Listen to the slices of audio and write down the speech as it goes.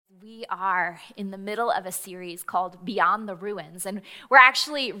We are in the middle of a series called Beyond the Ruins, and we're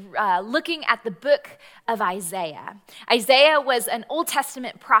actually looking at the book of Isaiah. Isaiah was an Old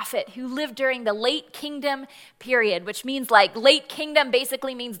Testament prophet who lived during the late kingdom period, which means late kingdom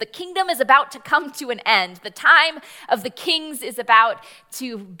basically means the kingdom is about to come to an end. The time of the kings is about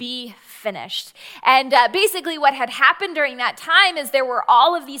to be finished. And basically what had happened during that time is there were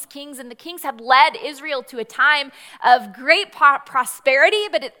all of these kings, and the kings had led Israel to a time of great prosperity,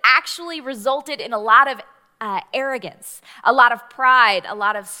 but it actually resulted in a lot of arrogance, a lot of pride, a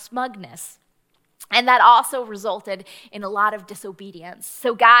lot of smugness. And that also resulted in a lot of disobedience.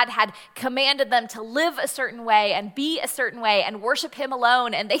 So God had commanded them to live a certain way and be a certain way and worship him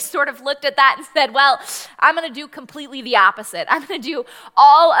alone. And they sort of looked at that and said, well, I'm going to do completely the opposite. I'm going to do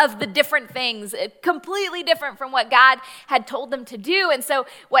all of the different things, completely different from what God had told them to do. And so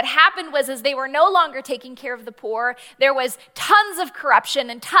what happened was they were no longer taking care of the poor. There was tons of corruption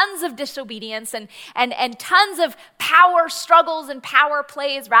and tons of disobedience and tons of power struggles and power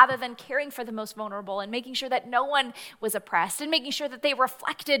plays rather than caring for the most vulnerable and making sure that no one was oppressed and making sure that they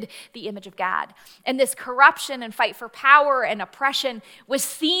reflected the image of God. And this corruption and fight for power and oppression was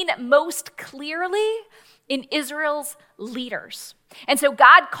seen most clearly in Israel's leaders. And so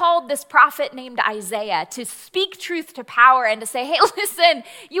God called this prophet named Isaiah to speak truth to power and to say, hey, listen,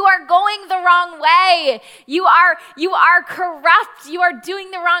 you are going the wrong way. You are corrupt. You are doing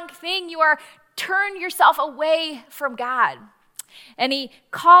the wrong thing. Turn yourself away from God. And he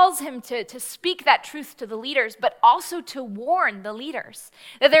calls him to speak that truth to the leaders, but also to warn the leaders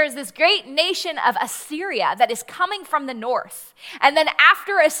that there is this great nation of Assyria that is coming from the north. And then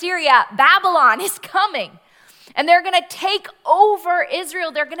after Assyria, Babylon is coming. And they're going to take over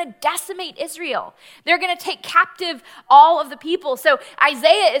Israel. They're going to decimate Israel. They're going to take captive all of the people. So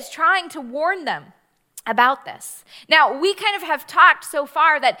Isaiah is trying to warn them about this. Now, we kind of have talked so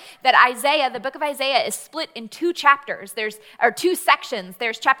far that Isaiah, the book of Isaiah, is split in two chapters. Two sections.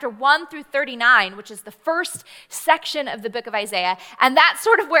 There's chapter 1 through 39, which is the first section of the book of Isaiah. And that's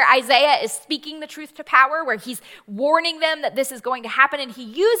sort of where Isaiah is speaking the truth to power, where he's warning them that this is going to happen. And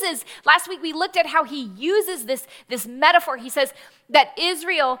last week we looked at how he uses this metaphor. He says that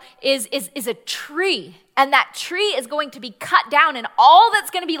Israel is a tree. And that tree is going to be cut down, and all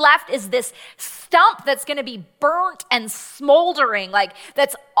that's going to be left is this stump that's going to be burnt and smoldering.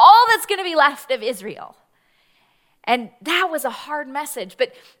 That's all that's going to be left of Israel. And that was a hard message.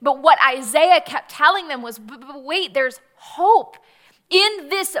 But what Isaiah kept telling them was, wait, there's hope. In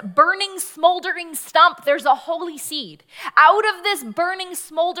this burning, smoldering stump, there's a holy seed. Out of this burning,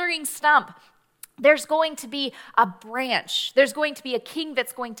 smoldering stump, there's going to be a branch. There's going to be a king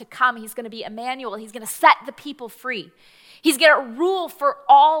that's going to come. He's going to be Emmanuel. He's going to set the people free. He's going to rule for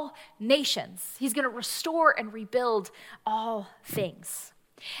all nations. He's going to restore and rebuild all things.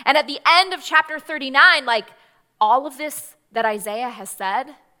 And at the end of chapter 39, all of this that Isaiah has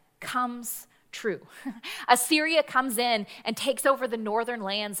said comes true. Assyria comes in and takes over the northern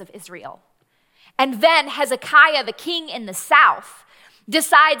lands of Israel. And then Hezekiah, the king in the south,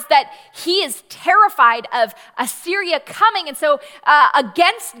 decides that he is terrified of Assyria coming. And so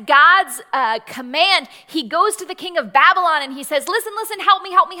against God's command, he goes to the king of Babylon and he says, listen, help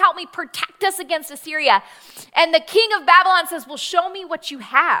me, protect us against Assyria. And the king of Babylon says, well, show me what you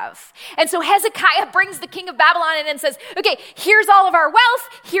have. And so Hezekiah brings the king of Babylon in and says, okay, here's all of our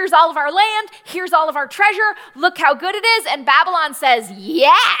wealth, here's all of our land, here's all of our treasure, look how good it is. And Babylon says,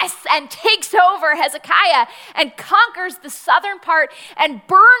 yes, and takes over Hezekiah and conquers the southern part and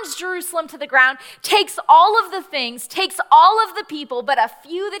burns Jerusalem to the ground, takes all of the things, takes all of the people, but a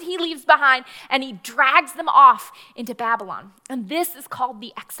few that he leaves behind, and he drags them off into Babylon. And this is called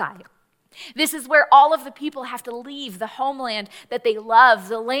the exile. This is where all of the people have to leave the homeland that they love,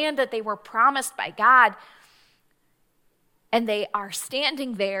 the land that they were promised by God. And they are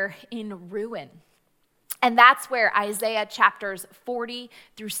standing there in ruin. And that's where Isaiah chapters 40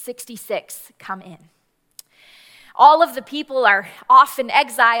 through 66 come in. All of the people are off in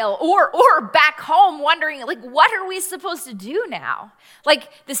exile or back home wondering, what are we supposed to do now?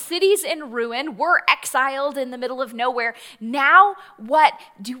 The city's in ruin. We're exiled in the middle of nowhere. Now what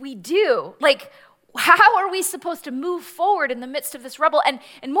do we do? How are we supposed to move forward in the midst of this rubble? And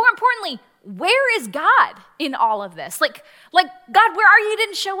more importantly, where is God in all of this? God, where are you? You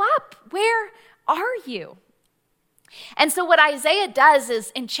didn't show up. Where are you? And so what Isaiah does is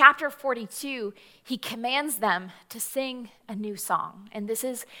in chapter 42, he commands them to sing a new song. And this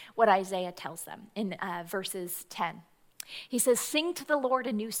is what Isaiah tells them in verses 10. He says, sing to the Lord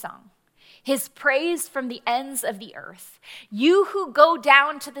a new song, his praise from the ends of the earth. You who go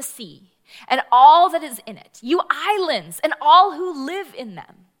down to the sea and all that is in it, you islands and all who live in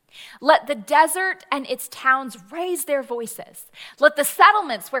them. Let the desert and its towns raise their voices. Let the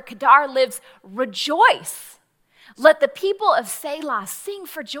settlements where Kedar lives rejoice. Let the people of Selah sing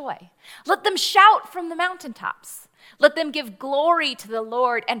for joy. Let them shout from the mountaintops. Let them give glory to the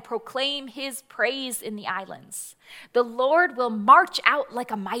Lord and proclaim his praise in the islands. The Lord will march out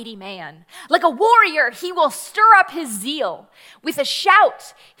like a mighty man. Like a warrior, he will stir up his zeal. With a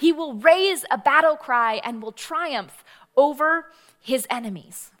shout, he will raise a battle cry and will triumph over his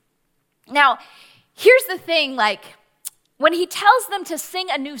enemies. Now, here's the thing, when he tells them to sing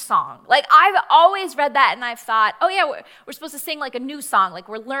a new song, I've always read that and I've thought, oh yeah, we're supposed to sing a new song.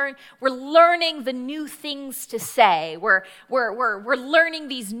 We're learning the new things to say. We're learning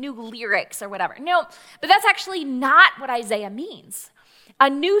these new lyrics or whatever. No, but that's actually not what Isaiah means.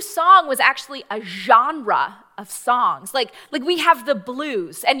 A new song was actually a genre of songs. Like we have the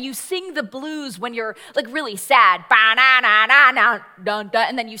blues, and you sing the blues when you're really sad,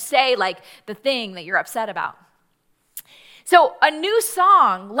 and then you say the thing that you're upset about. So a new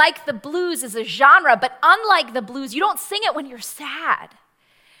song, like the blues, is a genre, but unlike the blues, you don't sing it when you're sad.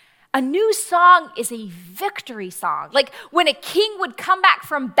 A new song is a victory song. When a king would come back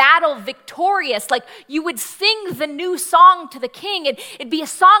from battle victorious, you would sing the new song to the king. It'd be a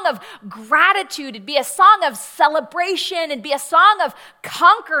song of gratitude. It'd be a song of celebration. It'd be a song of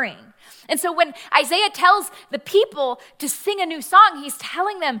conquering. And so when Isaiah tells the people to sing a new song, he's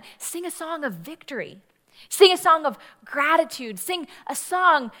telling them, sing a song of victory. Sing a song of gratitude. Sing a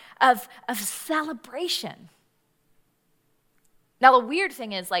song of celebration. Now, the weird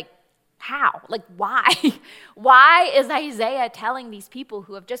thing is, how? Why? Why is Isaiah telling these people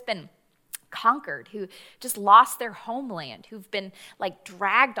who have just been conquered, who just lost their homeland, who've been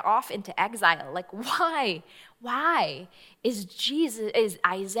dragged off into exile? Why is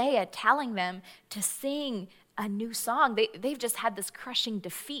Isaiah telling them to sing a new song? They've just had this crushing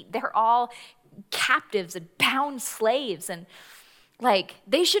defeat. They're all captives and bound slaves, and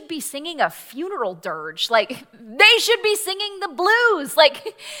they should be singing a funeral dirge. They should be singing the blues.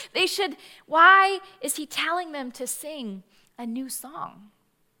 Why is he telling them to sing a new song?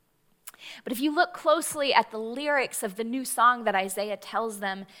 But if you look closely at the lyrics of the new song that Isaiah tells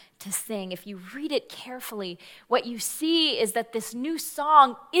them to sing, if you read it carefully, what you see is that this new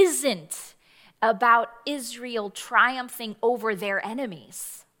song isn't about Israel triumphing over their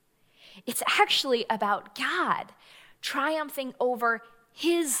enemies. It's actually about God triumphing over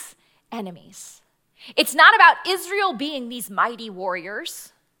his enemies. It's not about Israel being these mighty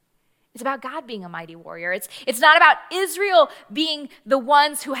warriors. It's about God being a mighty warrior. It's not about Israel being the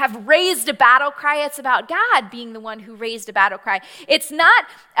ones who have raised a battle cry. It's about God being the one who raised a battle cry. It's not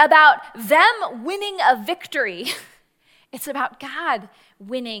about them winning a victory. It's about God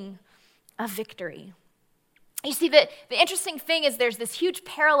winning a victory. You see, the interesting thing is there's this huge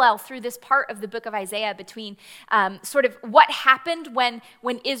parallel through this part of the book of Isaiah between sort of what happened when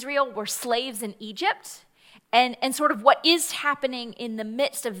Israel were slaves in Egypt and sort of what is happening in the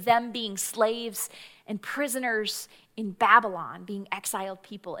midst of them being slaves and prisoners in Babylon, being exiled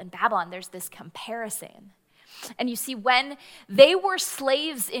people in Babylon. There's this comparison. And you see, when they were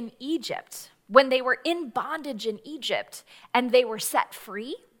slaves in Egypt, when they were in bondage in Egypt and they were set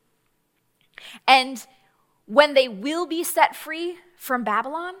free, and when they will be set free from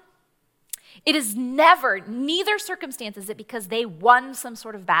Babylon, it is neither circumstance is it because they won some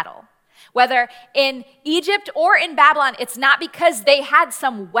sort of battle. Whether in Egypt or in Babylon, it's not because they had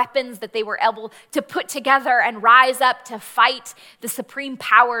some weapons that they were able to put together and rise up to fight the supreme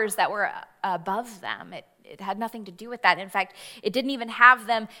powers that were above them. It had nothing to do with that. In fact, it didn't even have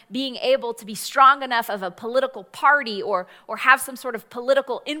them being able to be strong enough of a political party or have some sort of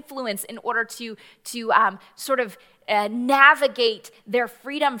political influence in order to navigate their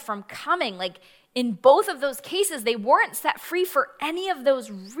freedom from coming. In both of those cases, they weren't set free for any of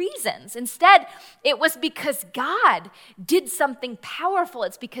those reasons. Instead, it was because God did something powerful.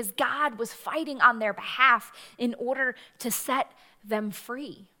 It's because God was fighting on their behalf in order to set them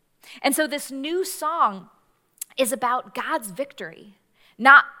free. And so this new song is about God's victory,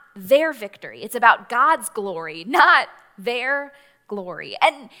 not their victory. It's about God's glory, not their glory.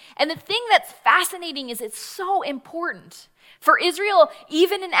 And the thing that's fascinating is it's so important for Israel,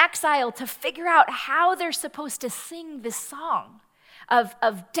 even in exile, to figure out how they're supposed to sing this song of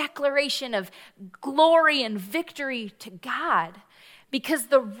declaration of glory and victory to God. Because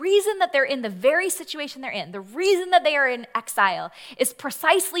the reason that they're in the very situation they're in, the reason that they are in exile is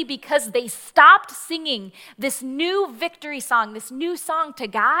precisely because they stopped singing this new victory song, this new song to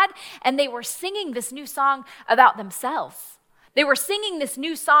God, and they were singing this new song about themselves. They were singing this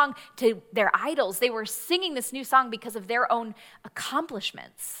new song to their idols. They were singing this new song because of their own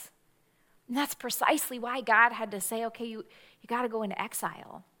accomplishments. And that's precisely why God had to say, okay, you got to go into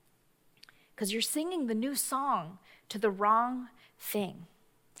exile. Because you're singing the new song to the wrong thing.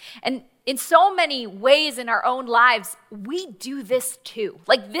 And in so many ways in our own lives, we do this too.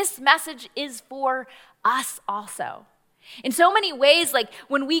 Like, this message is for us also. In so many ways, like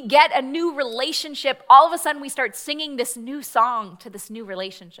when we get a new relationship, all of a sudden we start singing this new song to this new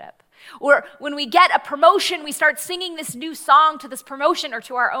relationship. Or when we get a promotion, we start singing this new song to this promotion or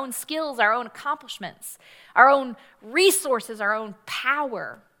to our own skills, our own accomplishments, our own resources, our own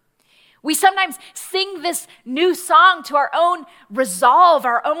power. We sometimes sing this new song to our own resolve,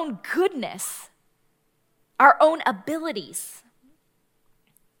 our own goodness, our own abilities.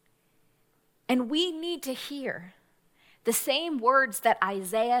 And we need to hear the same words that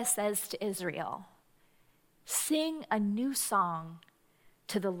Isaiah says to Israel. Sing a new song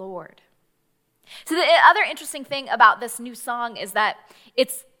to the Lord. So the other interesting thing about this new song is that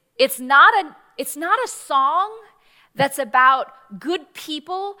it's not a song that's about good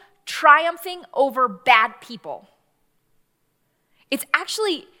people triumphing over bad people. It's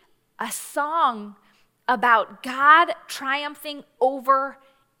actually a song about God triumphing over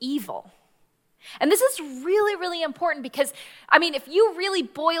evil. And this is really, really important because, if you really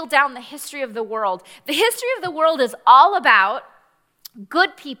boil down the history of the world is all about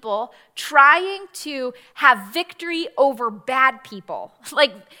good people trying to have victory over bad people.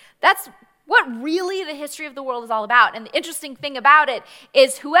 Like, that's what really the history of the world is all about. And the interesting thing about it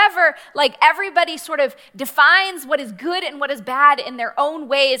is everybody sort of defines what is good and what is bad in their own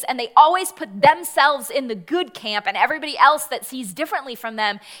ways, and they always put themselves in the good camp and everybody else that sees differently from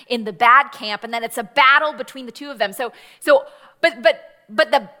them in the bad camp, and then it's a battle between the two of them.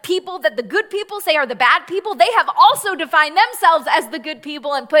 But the people that the good people say are the bad people, they have also defined themselves as the good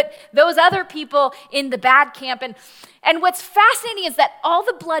people and put those other people in the bad camp. And what's fascinating is that all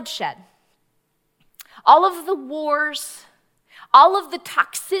the bloodshed, all of the wars, all of the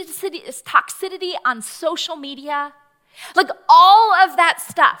toxicity on social media, like all of that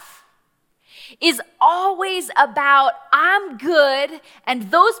stuff is always about I'm good and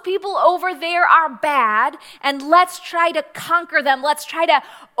those people over there are bad, and let's try to conquer them. Let's try to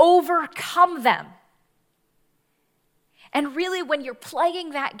overcome them. And really, when you're playing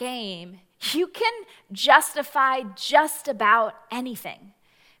that game, you can justify just about anything,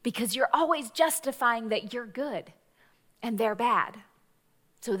 because you're always justifying that you're good and they're bad.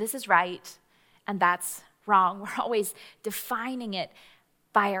 So this is right and that's wrong. We're always defining it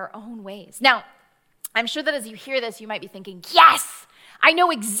by our own ways. Now, I'm sure that as you hear this, you might be thinking, yes, I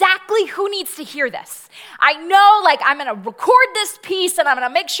know exactly who needs to hear this. I know, I'm going to record this piece and I'm going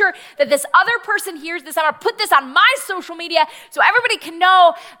to make sure that this other person hears this. I'm going to put this on my social media so everybody can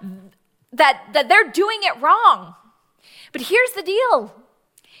know that they're doing it wrong. But here's the deal.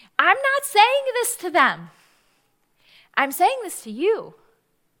 I'm not saying this to them. I'm saying this to you.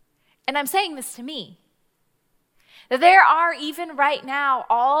 And I'm saying this to me. That there are, even right now,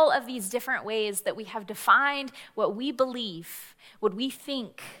 all of these different ways that we have defined what we believe, what we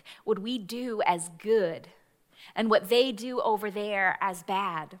think, what we do as good, and what they do over there as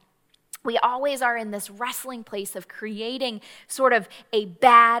bad. We always are in this wrestling place of creating sort of a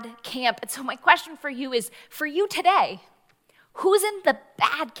bad camp. And so my question for you is, for you today, who's in the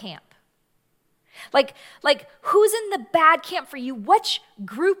bad camp? Like who's in the bad camp for you? Which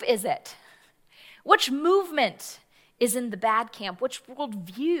group is it? Which movement is in the bad camp? Which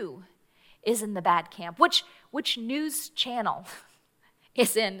worldview is in the bad camp? Which news channel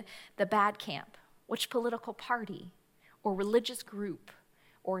is in the bad camp? Which political party or religious group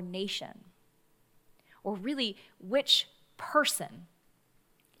or nation? Or really, which person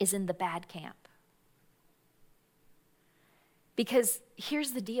is in the bad camp? Because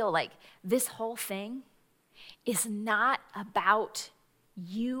here's the deal, this whole thing is not about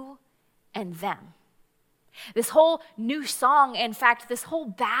you and them. This whole new song, in fact, this whole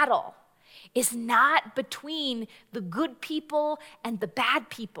battle is not between the good people and the bad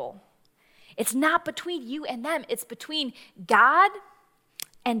people. It's not between you and them. It's between God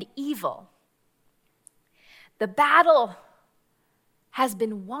and evil. The battle has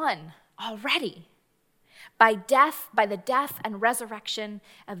been won already by the death and resurrection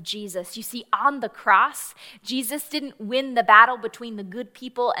of Jesus. You see, on the cross, Jesus didn't win the battle between the good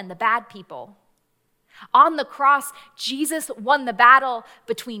people and the bad people. On the cross, Jesus won the battle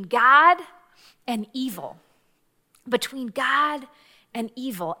between God and evil. Between God and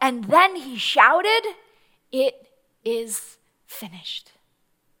evil. And then he shouted, "It is finished."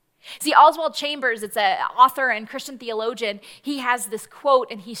 See, Oswald Chambers, it's an author and Christian theologian, he has this quote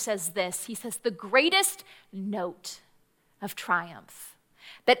and he says this. He says, "The greatest note of triumph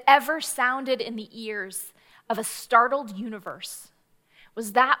that ever sounded in the ears of a startled universe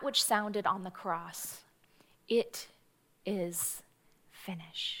was that which sounded on the cross. It is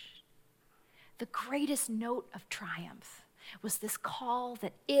finished." The greatest note of triumph was this call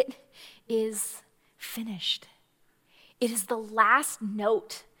that it is finished. It is the last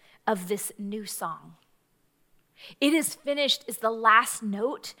note of this new song. It is finished is the last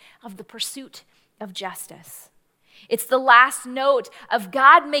note of the pursuit of justice. It's the last note of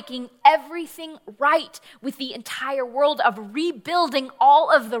God making everything right with the entire world, of rebuilding all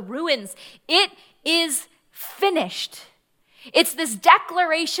of the ruins. It is finished. It's this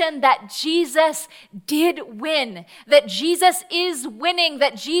declaration that Jesus did win, that Jesus is winning,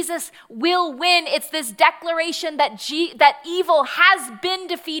 that Jesus will win. It's this declaration that evil has been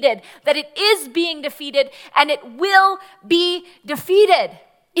defeated, that it is being defeated, and it will be defeated.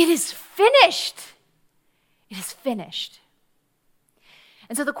 It is finished. It is finished.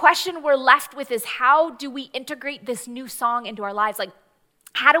 And so the question we're left with is, how do we integrate this new song into our lives? Like,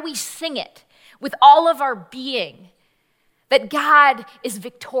 how do we sing it with all of our being? That God is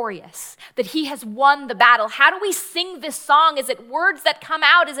victorious, that he has won the battle. How do we sing this song? Is it words that come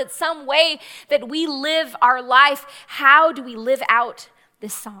out? Is it some way that we live our life? How do we live out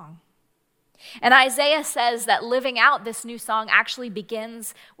this song? And Isaiah says that living out this new song actually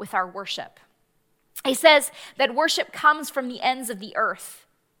begins with our worship. He says that worship comes from the ends of the earth,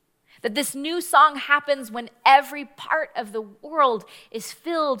 that this new song happens when every part of the world is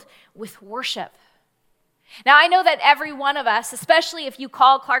filled with worship. Now, I know that every one of us, especially if you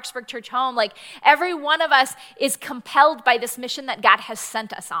call Clarksburg Church home, like every one of us is compelled by this mission that God has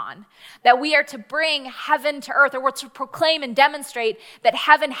sent us on, that we are to bring heaven to earth, or we're to proclaim and demonstrate that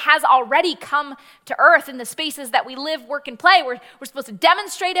heaven has already come to earth in the spaces that we live, work, and play. We're supposed to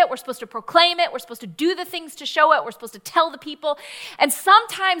demonstrate it. We're supposed to proclaim it. We're supposed to do the things to show it. We're supposed to tell the people. And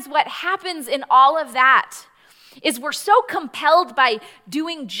sometimes what happens in all of that is we're so compelled by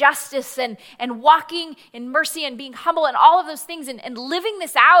doing justice and walking in mercy and being humble and all of those things and living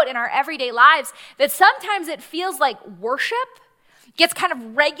this out in our everyday lives that sometimes it feels like worship gets kind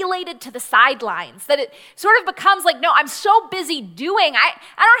of regulated to the sidelines, that it sort of becomes like, no, I'm so busy doing, I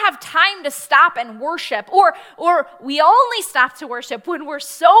don't have time to stop and worship, or we only stop to worship when we're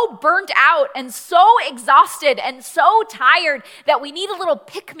so burnt out and so exhausted and so tired that we need a little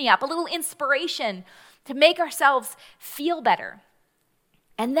pick-me-up, a little inspiration to make ourselves feel better.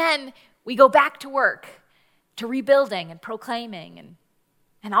 And then we go back to work, to rebuilding and proclaiming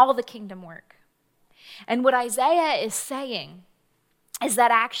and all the kingdom work. And what Isaiah is saying is that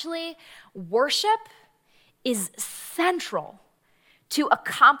actually worship is central to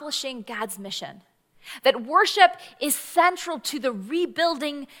accomplishing God's mission. That worship is central to the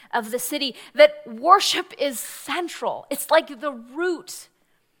rebuilding of the city. That worship is central. It's like the root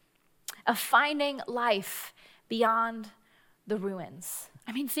of finding life beyond the ruins.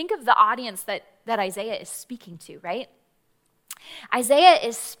 I mean, think of the audience that Isaiah is speaking to, right? Isaiah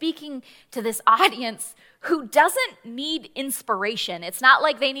is speaking to this audience who doesn't need inspiration. It's not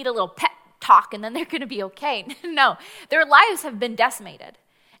like they need a little pep talk and then they're going to be okay. No, their lives have been decimated.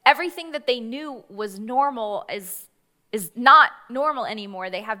 Everything that they knew was normal is not normal anymore.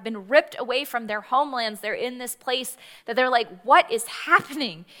 They have been ripped away from their homelands. They're in this place that they're like, what is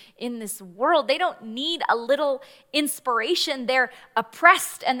happening in this world? They don't need a little inspiration. They're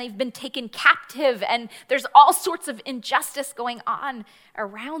oppressed and they've been taken captive and there's all sorts of injustice going on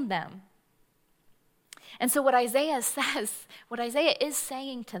around them. And so what Isaiah is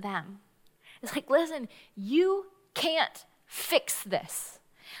saying to them is like, listen, you can't fix this.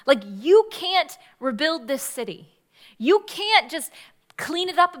 Like, you can't rebuild this city. You can't just clean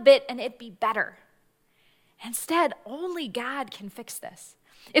it up a bit and it'd be better. Instead, only God can fix this.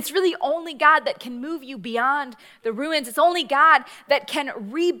 It's really only God that can move you beyond the ruins. It's only God that can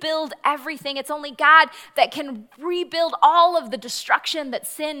rebuild everything. It's only God that can rebuild all of the destruction that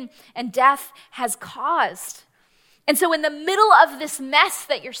sin and death has caused. And so in the middle of this mess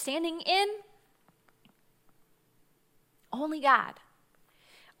that you're standing in, only God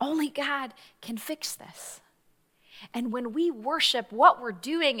can fix this. And when we worship, what we're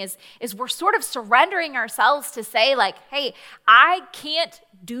doing is we're sort of surrendering ourselves to say like, hey, I can't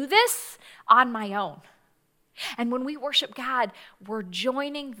do this on my own. And when we worship God, we're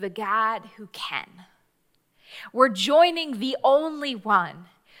joining the God who can. We're joining the only one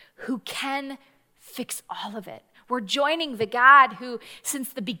who can fix all of it. We're joining the God who,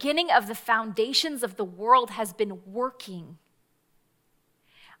 since the beginning of the foundations of the world, has been working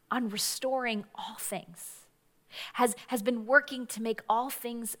on restoring all things, has been working to make all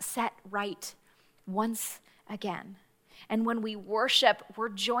things set right once again. And when we worship, we're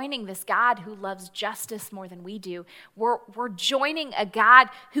joining this God who loves justice more than we do. We're joining a God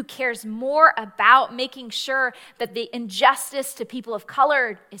who cares more about making sure that the injustice to people of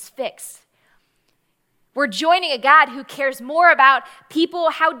color is fixed. We're joining a God who cares more about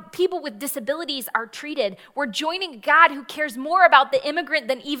how people with disabilities are treated. We're joining a God who cares more about the immigrant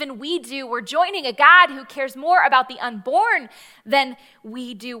than even we do. We're joining a God who cares more about the unborn than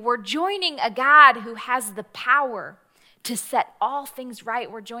we do. We're joining a God who has the power to set all things right.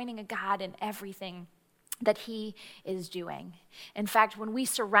 We're joining a God in everything that he is doing. In fact, when we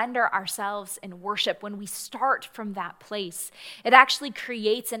surrender ourselves in worship, when we start from that place, it actually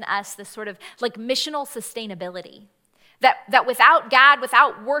creates in us this sort of like missional sustainability. That without God,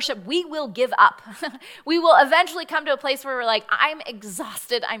 without worship, we will give up. We will eventually come to a place where we're like, I'm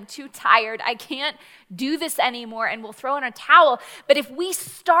exhausted, I'm too tired, I can't do this anymore, and we'll throw in a towel. But if we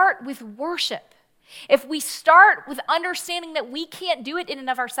start with worship, if we start with understanding that we can't do it in and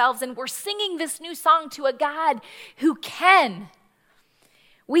of ourselves, and we're singing this new song to a God who can,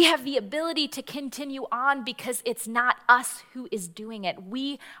 we have the ability to continue on because it's not us who is doing it.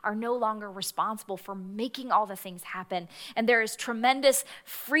 We are no longer responsible for making all the things happen. And there is tremendous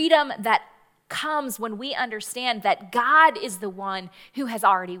freedom that comes when we understand that God is the one who has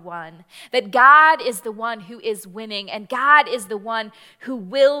already won, that God is the one who is winning, and God is the one who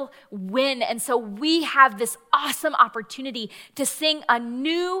will win. And so we have this awesome opportunity to sing a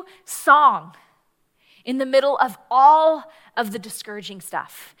new song in the middle of all of the discouraging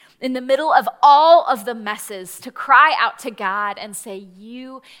stuff, in the middle of all of the messes, to cry out to God and say,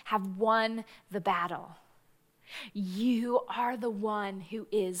 you have won the battle. You are the one who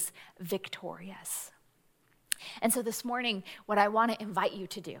is victorious. And so this morning, what I want to invite you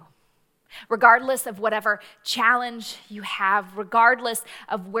to do, regardless of whatever challenge you have, regardless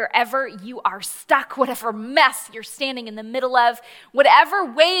of wherever you are stuck, whatever mess you're standing in the middle of, whatever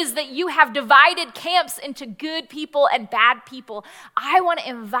ways that you have divided camps into good people and bad people, I want to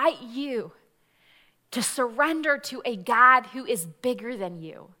invite you to surrender to a God who is bigger than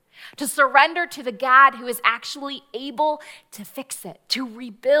you. To surrender to the God who is actually able to fix it, to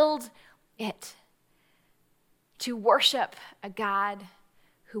rebuild it, to worship a God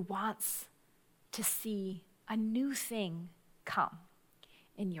who wants to see a new thing come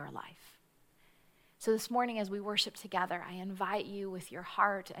in your life. So this morning as we worship together, I invite you with your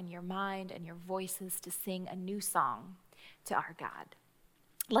heart and your mind and your voices to sing a new song to our God.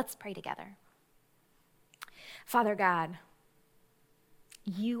 Let's pray together. Father God,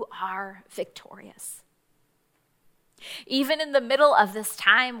 you are victorious. Even in the middle of this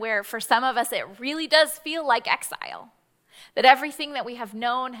time where for some of us it really does feel like exile, that everything that we have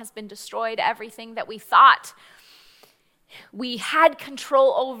known has been destroyed, everything that we thought we had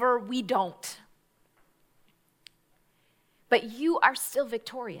control over, we don't. But you are still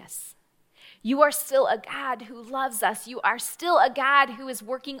victorious. You are still a God who loves us. You are still a God who is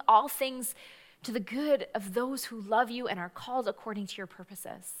working all things to the good of those who love you and are called according to your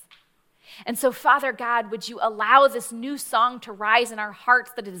purposes. And so, Father God, would you allow this new song to rise in our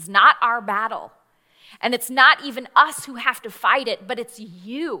hearts that it is not our battle, and it's not even us who have to fight it, but it's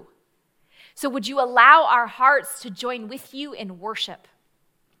you. So would you allow our hearts to join with you in worship?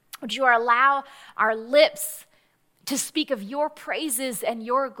 Would you allow our lips to speak of your praises and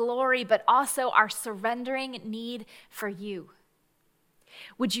your glory, but also our surrendering need for you?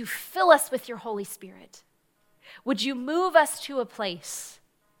 Would you fill us with your Holy Spirit? Would you move us to a place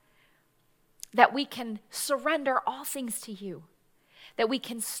that we can surrender all things to you, that we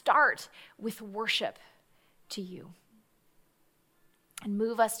can start with worship to you, and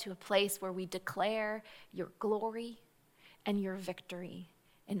move us to a place where we declare your glory and your victory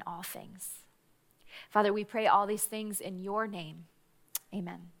in all things. Father, we pray all these things in your name.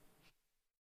 Amen.